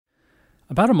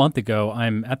About a month ago,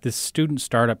 I'm at this student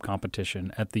startup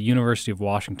competition at the University of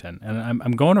Washington, and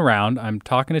I'm going around, I'm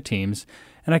talking to teams,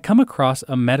 and I come across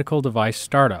a medical device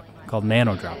startup called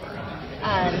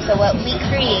NanoDropper. So what we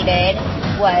created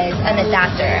was an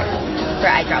adapter for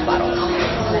eye drop bottles.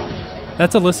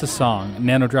 That's Alyssa Song,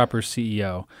 NanoDropper's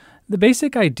CEO. The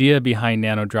basic idea behind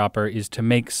NanoDropper is to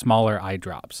make smaller eye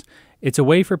drops. It's a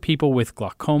way for people with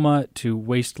glaucoma to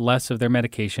waste less of their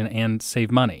medication and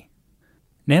save money.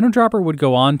 NanoDropper would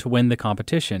go on to win the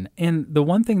competition, and the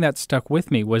one thing that stuck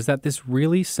with me was that this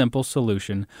really simple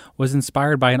solution was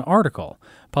inspired by an article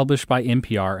published by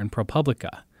NPR and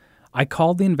ProPublica. I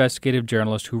called the investigative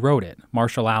journalist who wrote it,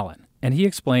 Marshall Allen, and he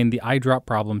explained the eye drop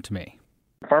problem to me.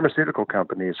 Pharmaceutical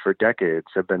companies for decades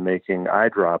have been making eye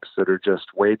drops that are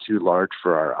just way too large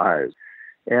for our eyes.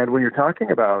 And when you're talking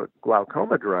about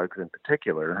glaucoma drugs in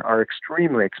particular, are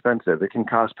extremely expensive. It can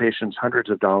cost patients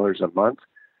hundreds of dollars a month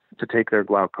to take their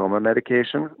glaucoma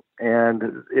medication.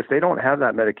 And if they don't have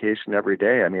that medication every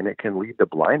day, it can lead to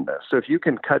blindness. So if you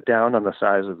can cut down on the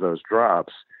size of those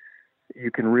drops,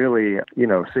 you can really,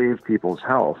 save people's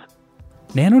health.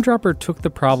 NanoDropper took the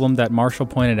problem that Marshall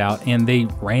pointed out and they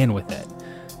ran with it.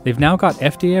 They've now got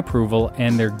FDA approval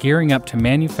and they're gearing up to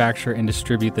manufacture and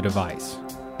distribute the device.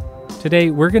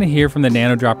 Today, we're going to hear from the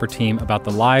NanoDropper team about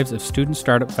the lives of student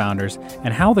startup founders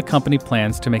and how the company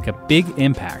plans to make a big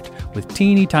impact with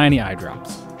teeny tiny eye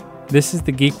drops. This is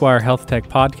the GeekWire Health Tech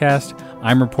Podcast.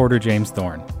 I'm reporter James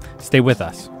Thorne. Stay with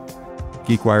us.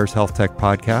 GeekWire's Health Tech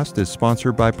Podcast is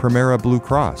sponsored by Premera Blue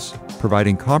Cross,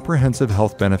 providing comprehensive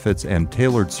health benefits and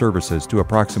tailored services to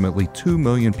approximately 2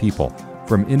 million people,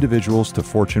 from individuals to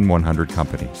Fortune 100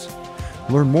 companies.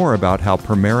 Learn more about how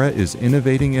Premera is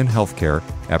innovating in healthcare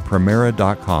at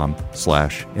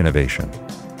premera.com/innovation.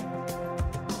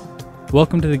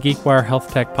 Welcome to the GeekWire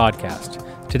Health Tech Podcast.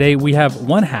 Today we have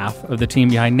one half of the team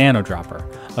behind NanoDropper,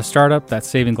 a startup that's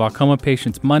saving glaucoma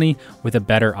patients money with a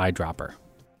better eye dropper.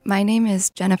 My name is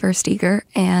Jennifer Steger,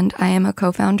 and I am a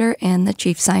co-founder and the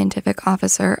chief scientific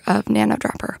officer of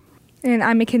NanoDropper. And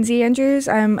I'm Mackenzie Andrews.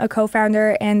 I'm a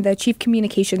co-founder and the chief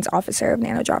communications officer of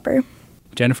NanoDropper.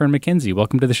 Jennifer and Mackenzie,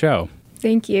 welcome to the show.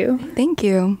 Thank you. Thank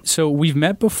you. So we've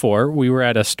met before. We were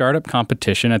at a startup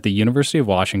competition at the University of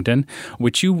Washington,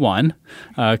 which you won.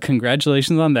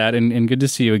 Congratulations on that, and good to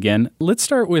see you again. Let's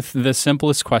start with the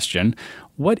simplest question.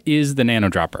 What is the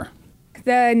NanoDropper?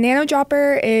 The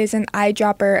NanoDropper is an eye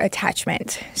dropper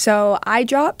attachment. So eye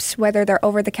drops, whether they're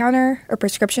over-the-counter or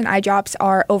prescription eye drops,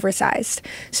 are oversized.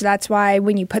 So that's why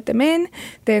when you put them in,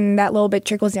 then that little bit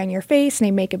trickles down your face and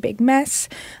they make a big mess.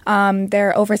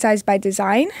 They're oversized by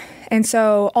design. And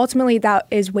so ultimately that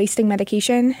is wasting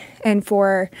medication. And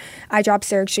for eye drops,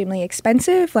 they're extremely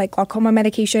expensive, like glaucoma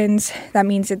medications. That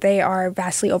means that they are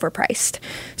vastly overpriced.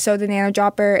 So the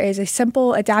NanoDropper is a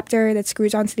simple adapter that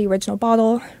screws onto the original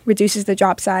bottle, reduces the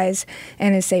drop size,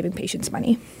 and is saving patients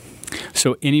money.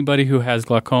 So anybody who has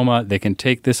glaucoma, they can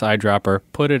take this eye dropper,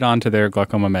 put it onto their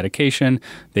glaucoma medication,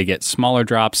 they get smaller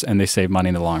drops, and they save money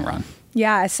in the long run.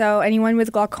 Yeah, so anyone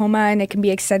with glaucoma, and it can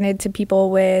be extended to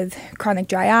people with chronic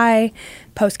dry eye,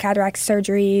 post-cataract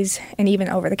surgeries, and even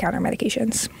over-the-counter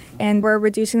medications. And we're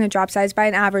reducing the drop size by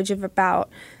an average of about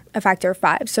a factor of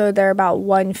 5. So they're about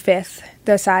 1/5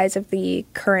 the size of the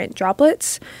current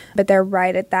droplets, but they're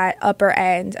right at that upper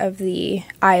end of the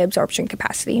eye absorption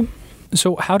capacity.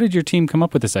 So how did your team come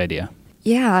up with this idea?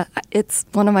 Yeah, it's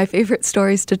one of my favorite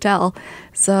stories to tell.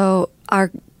 So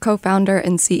our co-founder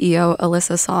and CEO,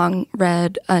 Alyssa Song,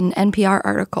 read an NPR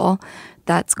article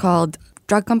that's called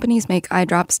 "Drug Companies Make Eye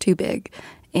Drops Too Big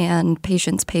and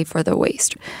Patients Pay for the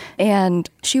Waste." And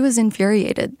she was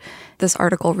infuriated. This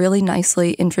article really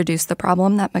nicely introduced the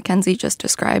problem that Mackenzie just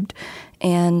described,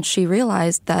 and she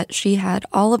realized that she had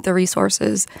all of the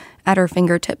resources at her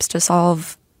fingertips to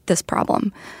solve this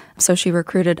problem. So she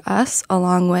recruited us,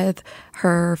 along with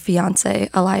her fiancé,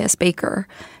 Elias Baker,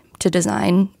 to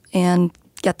design and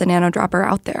get the NanoDropper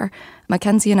out there.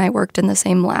 Mackenzie and I worked in the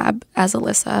same lab as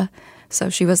Alyssa, so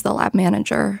she was the lab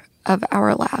manager of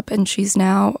our lab, and she's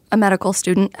now a medical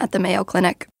student at the Mayo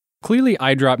Clinic. Clearly,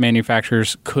 eye drop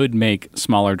manufacturers could make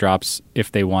smaller drops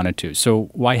if they wanted to, so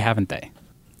why haven't they?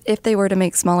 If they were to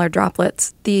make smaller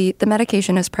droplets, the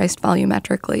medication is priced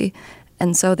volumetrically,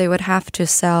 and so they would have to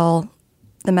sell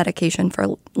the medication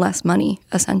for less money,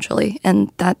 essentially,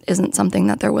 and that isn't something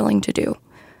that they're willing to do.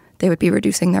 They would be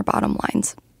reducing their bottom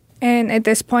lines. And at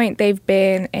this point, they've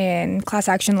been in class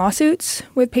action lawsuits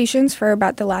with patients for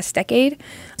about the last decade.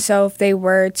 So if they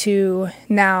were to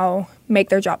now make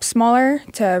their drops smaller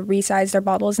to resize their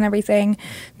bottles and everything,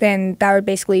 then that would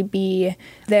basically be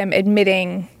them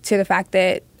admitting to the fact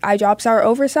that eye drops are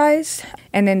oversized,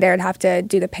 and then they'd have to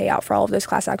do the payout for all of those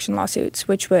class action lawsuits,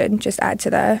 which would just add to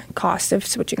the cost of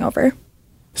switching over.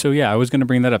 So yeah, I was going to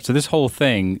bring that up. So this whole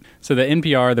thing, so the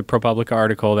NPR, the ProPublica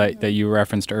article that you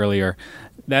referenced earlier,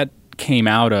 that came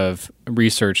out of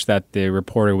research that the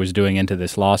reporter was doing into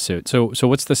this lawsuit. So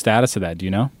what's the status of that? Do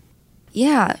you know?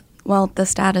 Yeah, well, the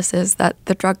status is that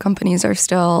the drug companies are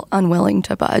still unwilling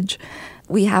to budge.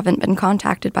 We haven't been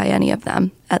contacted by any of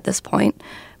them at this point.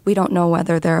 We don't know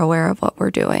whether they're aware of what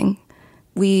we're doing.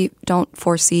 We don't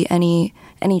foresee any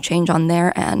change on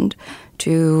their end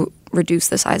to reduce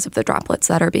the size of the droplets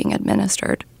that are being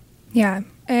administered. Yeah.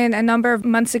 And a number of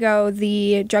months ago,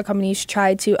 the drug companies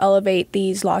tried to elevate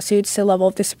these lawsuits to the level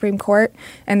of the Supreme Court,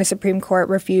 and the Supreme Court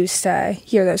refused to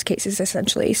hear those cases,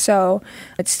 essentially. So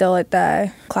it's still at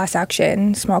the class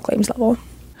action, small claims level.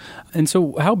 And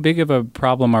so how big of a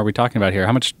problem are we talking about here?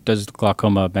 How much does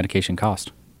glaucoma medication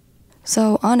cost?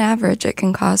 So on average, it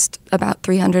can cost about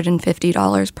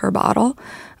 $350 per bottle,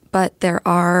 but there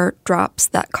are drops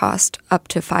that cost up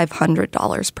to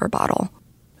 $500 per bottle.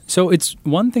 So it's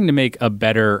one thing to make a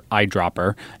better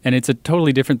eyedropper, and it's a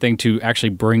totally different thing to actually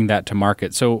bring that to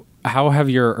market. So how have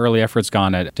your early efforts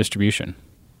gone at distribution?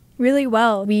 Really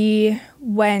well. We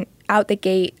went out the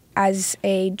gate as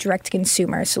a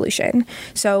direct-to-consumer solution.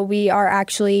 So we are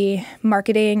actually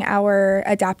marketing our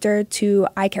adapter to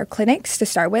eye care clinics to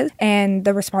start with, and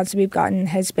the response we've gotten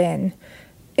has been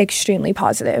extremely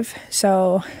positive.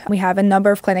 So we have a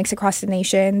number of clinics across the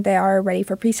nation that are ready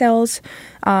for pre-sales,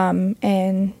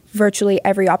 and virtually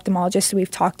every ophthalmologist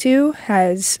we've talked to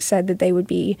has said that they would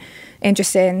be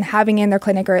interested in having in their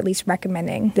clinic or at least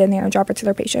recommending the NanoDropper to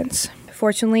their patients.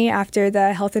 Fortunately, after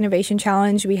the Health Innovation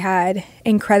Challenge, we had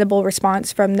incredible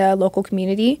response from the local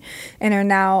community and are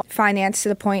now financed to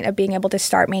the point of being able to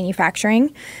start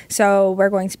manufacturing. So we're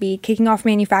going to be kicking off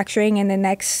manufacturing in the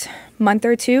next month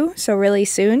or two, so really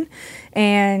soon.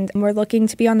 And we're looking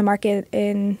to be on the market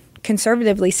in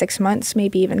conservatively 6 months,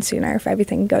 maybe even sooner if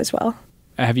everything goes well.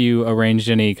 Have you arranged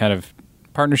any kind of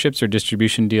partnerships or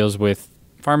distribution deals with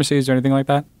pharmacies or anything like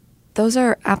that? Those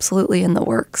are absolutely in the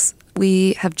works.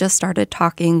 We have just started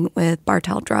talking with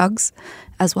Bartell Drugs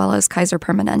as well as Kaiser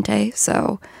Permanente,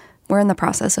 so we're in the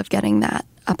process of getting that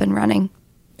up and running.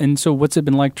 And so what's it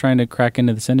been like trying to crack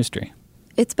into this industry?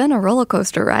 It's been a roller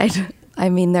coaster ride. I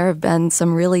mean, there have been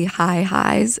some really high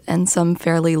highs and some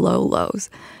fairly low lows.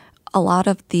 A lot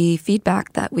of the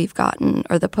feedback that we've gotten,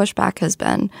 or the pushback, has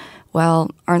been,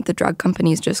 well, aren't the drug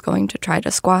companies just going to try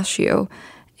to squash you?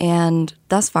 And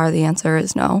thus far, the answer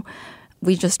is no.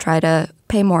 We just try to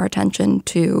pay more attention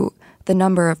to the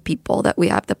number of people that we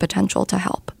have the potential to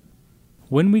help.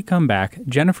 When we come back,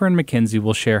 Jennifer and Mackenzie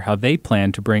will share how they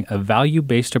plan to bring a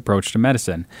value-based approach to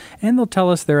medicine, and they'll tell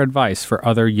us their advice for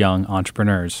other young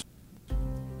entrepreneurs.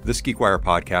 This GeekWire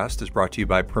podcast is brought to you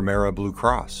by Premera Blue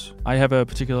Cross. I have a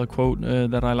particular quote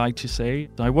that I like to say.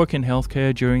 I work in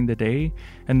healthcare during the day,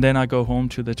 and then I go home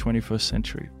to the 21st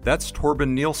century. That's Torben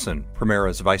Nielsen,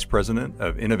 Premera's Vice President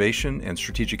of Innovation and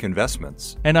Strategic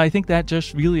Investments. And I think that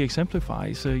just really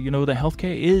exemplifies, the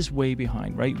healthcare is way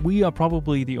behind, right? We are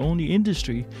probably the only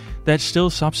industry that still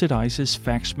subsidizes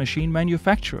fax machine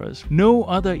manufacturers. No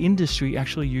other industry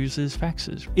actually uses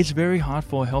faxes. It's very hard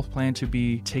for a health plan to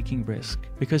be taking risk,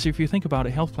 because if you think about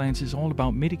it, health plans is all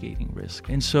about mitigating risk.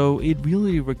 And so it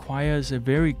really requires a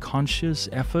very conscious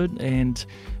effort and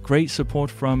great support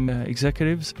from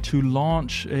executives to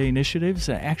launch initiatives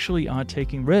that actually are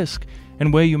taking risk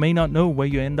and where you may not know where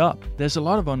you end up. There's a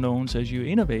lot of unknowns as you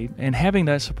innovate, and having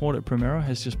that support at Premera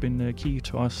has just been key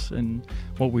to us and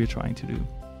what we're trying to do.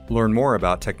 Learn more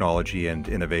about technology and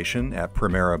innovation at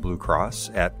Premera Blue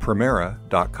Cross at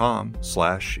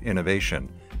premera.com/innovation.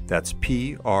 That's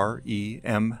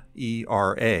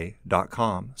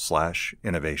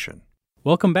PREMERA.com/innovation.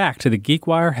 Welcome back to the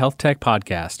GeekWire Health Tech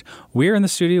Podcast. We're in the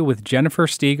studio with Jennifer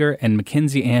Steger and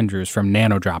Mackenzie Andrews from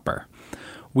NanoDropper.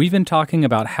 We've been talking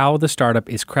about how the startup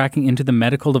is cracking into the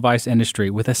medical device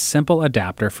industry with a simple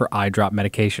adapter for eye drop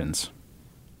medications.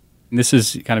 This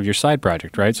is kind of your side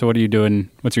project, right? So what are you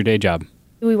doing? What's your day job?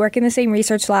 We work in the same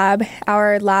research lab.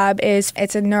 Our lab it's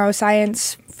a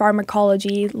neuroscience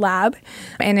pharmacology lab,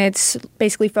 and it's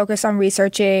basically focused on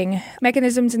researching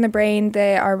mechanisms in the brain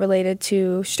that are related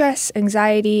to stress,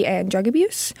 anxiety, and drug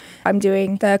abuse. I'm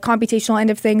doing the computational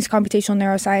end of things, computational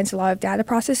neuroscience, a lot of data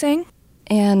processing.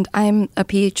 And I'm a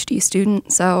PhD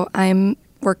student, so I'm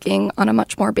working on a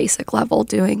much more basic level,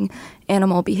 doing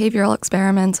animal behavioral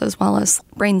experiments as well as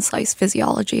brain slice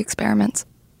physiology experiments.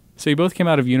 So you both came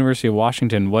out of University of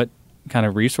Washington. What kind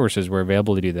of resources were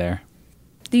available to you there?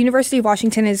 The University of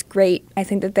Washington is great. I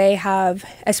think that they have,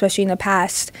 especially in the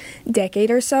past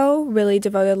decade or so, really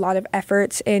devoted a lot of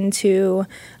efforts into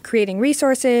creating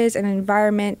resources and an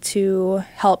environment to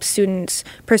help students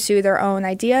pursue their own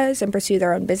ideas and pursue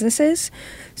their own businesses.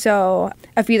 So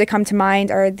a few that come to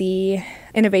mind are the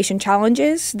innovation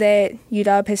challenges that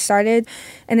UW has started,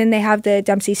 and then they have the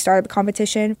Dempsey Startup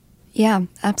Competition. Yeah,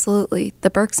 absolutely. The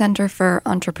Burke Center for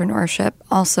Entrepreneurship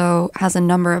also has a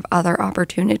number of other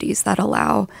opportunities that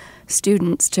allow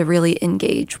students to really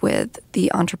engage with the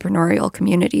entrepreneurial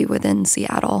community within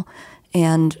Seattle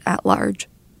and at large.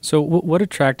 So what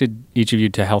attracted each of you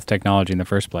to health technology in the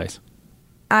first place?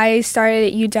 I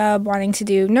started at UW wanting to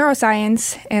do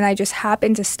neuroscience, and I just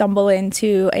happened to stumble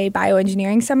into a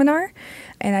bioengineering seminar,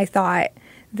 and I thought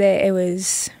that it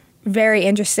was very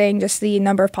interesting, just the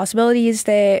number of possibilities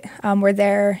that were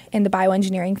there in the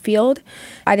bioengineering field.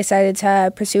 I decided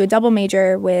to pursue a double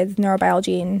major with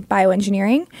neurobiology and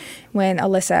bioengineering. When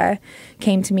Alyssa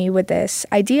came to me with this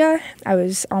idea, I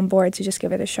was on board to just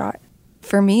give it a shot.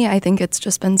 For me, I think it's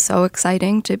just been so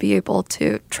exciting to be able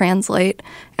to translate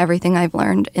everything I've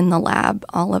learned in the lab,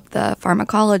 all of the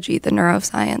pharmacology, the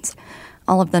neuroscience,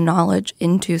 all of the knowledge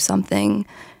into something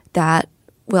that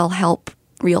will help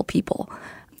real people.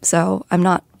 So I'm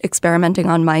not experimenting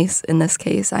on mice in this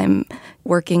case. I'm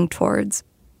working towards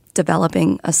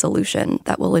developing a solution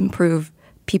that will improve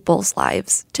people's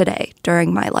lives today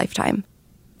during my lifetime.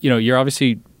 You know,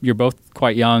 you're both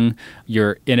quite young,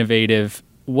 you're innovative.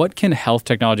 What can health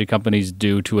technology companies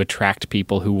do to attract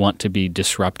people who want to be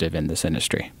disruptive in this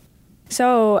industry?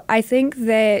 So I think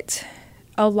that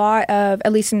a lot of,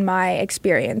 at least in my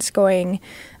experience, going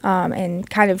and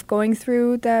kind of going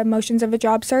through the motions of a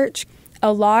job search,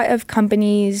 a lot of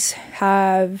companies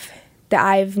that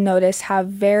I've noticed have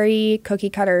very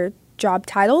cookie cutter job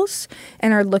titles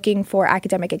and are looking for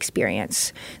academic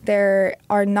experience. There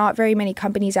are not very many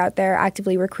companies out there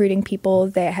actively recruiting people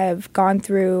that have gone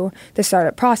through the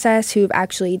startup process, who've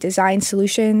actually designed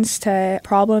solutions to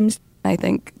problems. I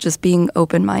think just being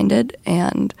open-minded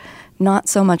and not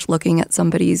so much looking at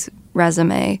somebody's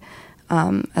resume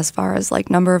as far as like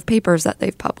number of papers that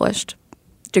they've published,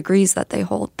 degrees that they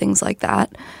hold, things like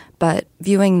that, but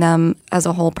viewing them as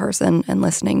a whole person and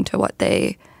listening to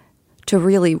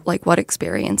really like what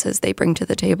experiences they bring to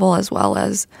the table, as well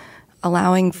as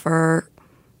allowing for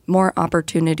more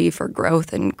opportunity for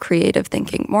growth and creative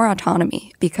thinking, more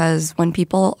autonomy, because when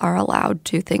people are allowed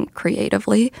to think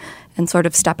creatively and sort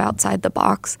of step outside the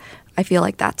box, I feel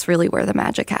like that's really where the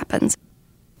magic happens.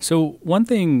 So one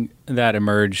thing that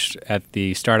emerged at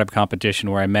the startup competition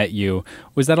where I met you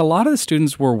was that a lot of the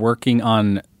students were working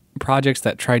on projects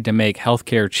that tried to make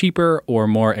healthcare cheaper or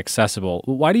more accessible.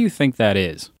 Why do you think that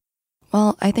is?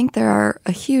 Well, I think there are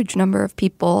a huge number of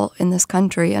people in this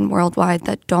country and worldwide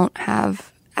that don't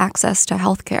have access to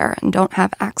healthcare and don't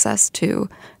have access to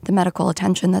the medical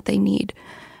attention that they need.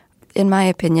 In my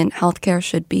opinion, healthcare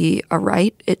should be a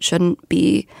right. It shouldn't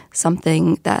be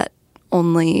something that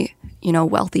only,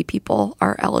 wealthy people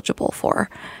are eligible for.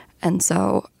 And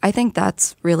so I think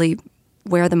that's really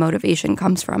where the motivation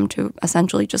comes from, to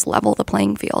essentially just level the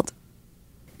playing field.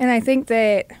 And I think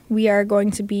that we are going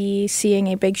to be seeing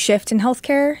a big shift in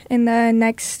healthcare in the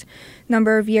next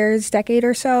number of years, decade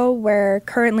or so, where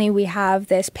currently we have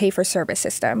this pay-for-service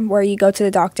system where you go to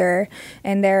the doctor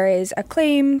and there is a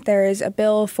claim, there is a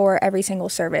bill for every single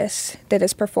service that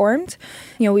is performed.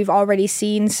 We've already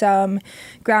seen some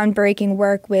groundbreaking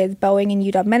work with Boeing and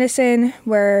UW Medicine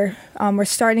where we're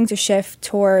starting to shift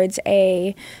towards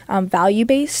a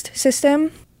value-based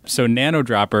system. So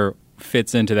NanoDropper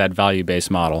fits into that value-based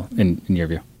model in your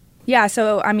view? Yeah,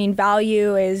 so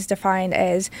value is defined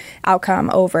as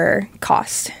outcome over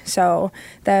cost. So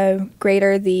the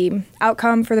greater the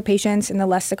outcome for the patients and the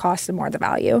less the cost, the more the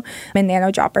value. And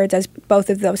NanoDropper does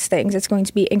both of those things. It's going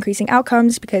to be increasing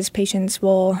outcomes because patients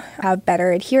will have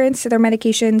better adherence to their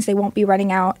medications. They won't be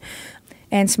running out.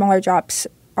 And smaller drops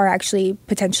are actually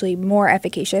potentially more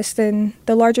efficacious than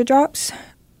the larger drops.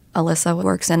 Alyssa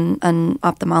works in an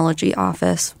ophthalmology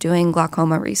office doing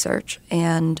glaucoma research,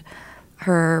 and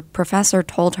her professor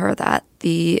told her that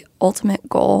the ultimate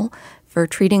goal for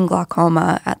treating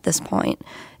glaucoma at this point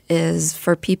is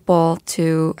for people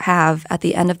to have, at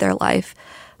the end of their life,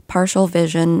 partial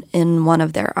vision in one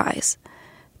of their eyes.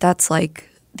 That's like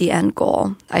the end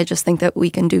goal. I just think that we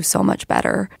can do so much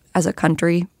better as a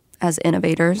country, as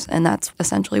innovators, and that's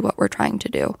essentially what we're trying to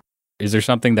do. Is there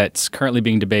something that's currently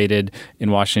being debated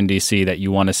in Washington, D.C. that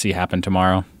you want to see happen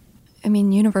tomorrow?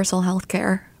 Universal health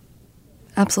care.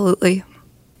 Absolutely.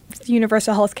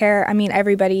 universal healthcare. I mean,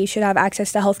 everybody should have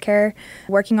access to healthcare.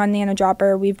 Working on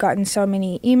NanoDropper, we've gotten so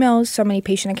many emails, so many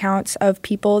patient accounts of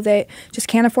people that just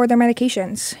can't afford their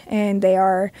medications, and they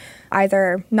are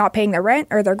either not paying their rent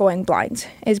or they're going blind,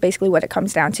 is basically what it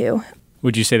comes down to.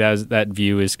 Would you say that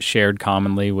view is shared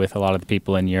commonly with a lot of the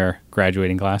people in your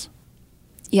graduating class?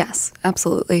 Yes,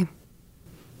 absolutely.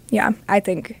 Yeah, I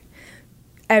think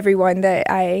everyone that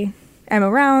I am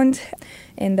around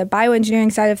in the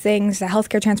bioengineering side of things, the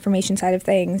healthcare transformation side of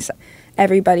things,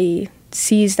 everybody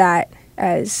sees that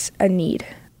as a need.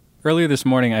 Earlier this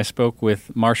morning, I spoke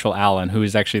with Marshall Allen, who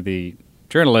is actually the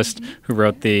journalist who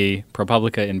wrote the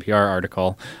ProPublica NPR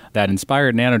article that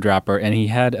inspired NanoDropper, and he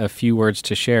had a few words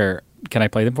to share. Can I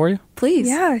play them for you? Please.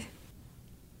 Yeah.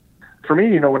 For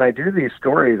me, when I do these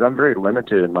stories, I'm very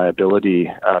limited in my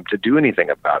ability to do anything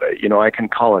about it. I can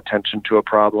call attention to a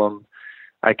problem.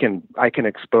 I can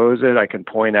expose it. I can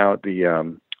point out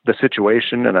the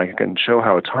situation, and I can show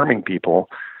how it's harming people.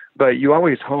 But you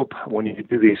always hope when you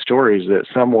do these stories that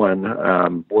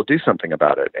someone will do something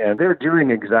about it. And they're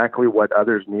doing exactly what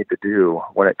others need to do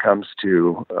when it comes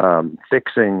to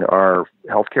fixing our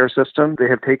healthcare system. They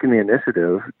have taken the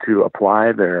initiative to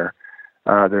apply their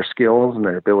skills and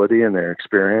their ability and their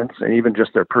experience and even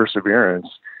just their perseverance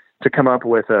to come up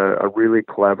with a really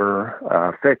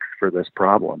clever fix for this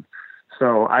problem.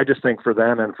 So I just think for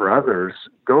them and for others,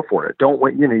 go for it. Don't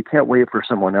wait. You can't wait for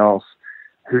someone else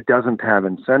who doesn't have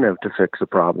incentive to fix a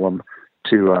problem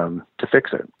to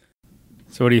fix it.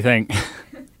 So what do you think?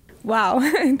 Wow,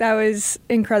 that was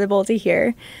incredible to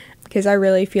hear, because I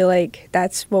really feel like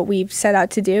that's what we've set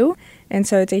out to do. And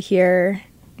so to hear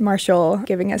Marshall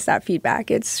giving us that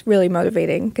feedback, it's really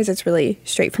motivating because it's really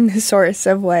straight from the source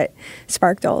of what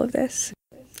sparked all of this.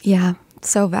 Yeah,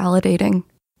 so validating.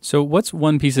 So what's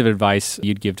one piece of advice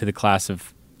you'd give to the class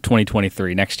of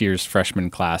 2023, next year's freshman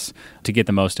class, to get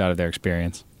the most out of their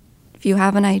experience? If you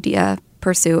have an idea,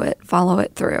 pursue it, follow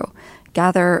it through.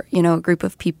 Gather, a group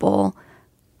of people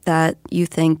that you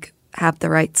think have the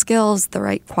right skills, the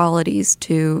right qualities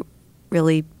to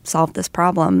really solve this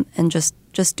problem, and just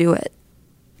do it.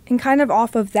 And kind of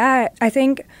off of that, I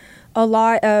think a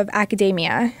lot of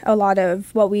academia, a lot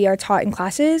of what we are taught in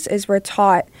classes is we're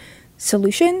taught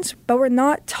solutions, but we're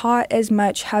not taught as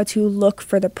much how to look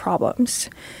for the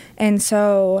problems. And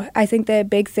so I think the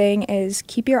big thing is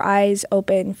keep your eyes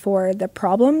open for the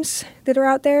problems that are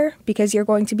out there, because you're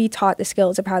going to be taught the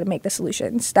skills of how to make the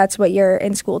solutions. That's what you're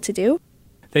in school to do.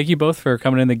 Thank you both for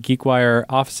coming in the GeekWire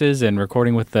offices and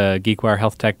recording with the GeekWire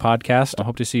Health Tech podcast. I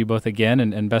hope to see you both again,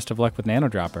 and best of luck with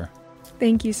NanoDropper.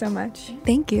 Thank you so much.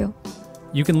 Thank you.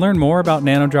 You can learn more about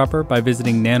NanoDropper by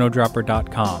visiting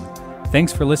nanodropper.com.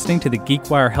 Thanks for listening to the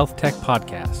GeekWire Health Tech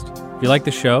podcast. If you like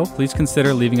the show, please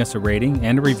consider leaving us a rating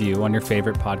and a review on your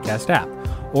favorite podcast app,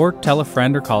 or tell a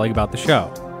friend or colleague about the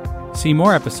show. See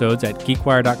more episodes at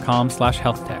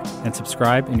geekwire.com/healthtech and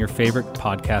subscribe in your favorite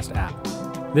podcast app.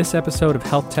 This episode of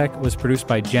Health Tech was produced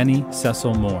by Jenny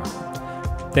Cecil Moore.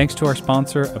 Thanks to our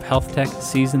sponsor of Health Tech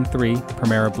Season 3,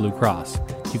 Premera Blue Cross.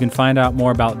 You can find out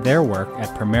more about their work at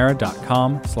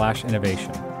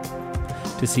premera.com/innovation.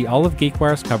 To see all of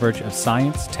GeekWire's coverage of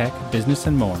science, tech, business,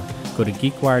 and more, go to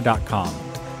geekwire.com.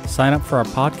 Sign up for our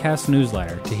podcast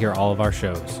newsletter to hear all of our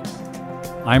shows.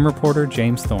 I'm reporter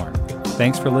James Thorne.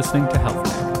 Thanks for listening to Health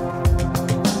Tech.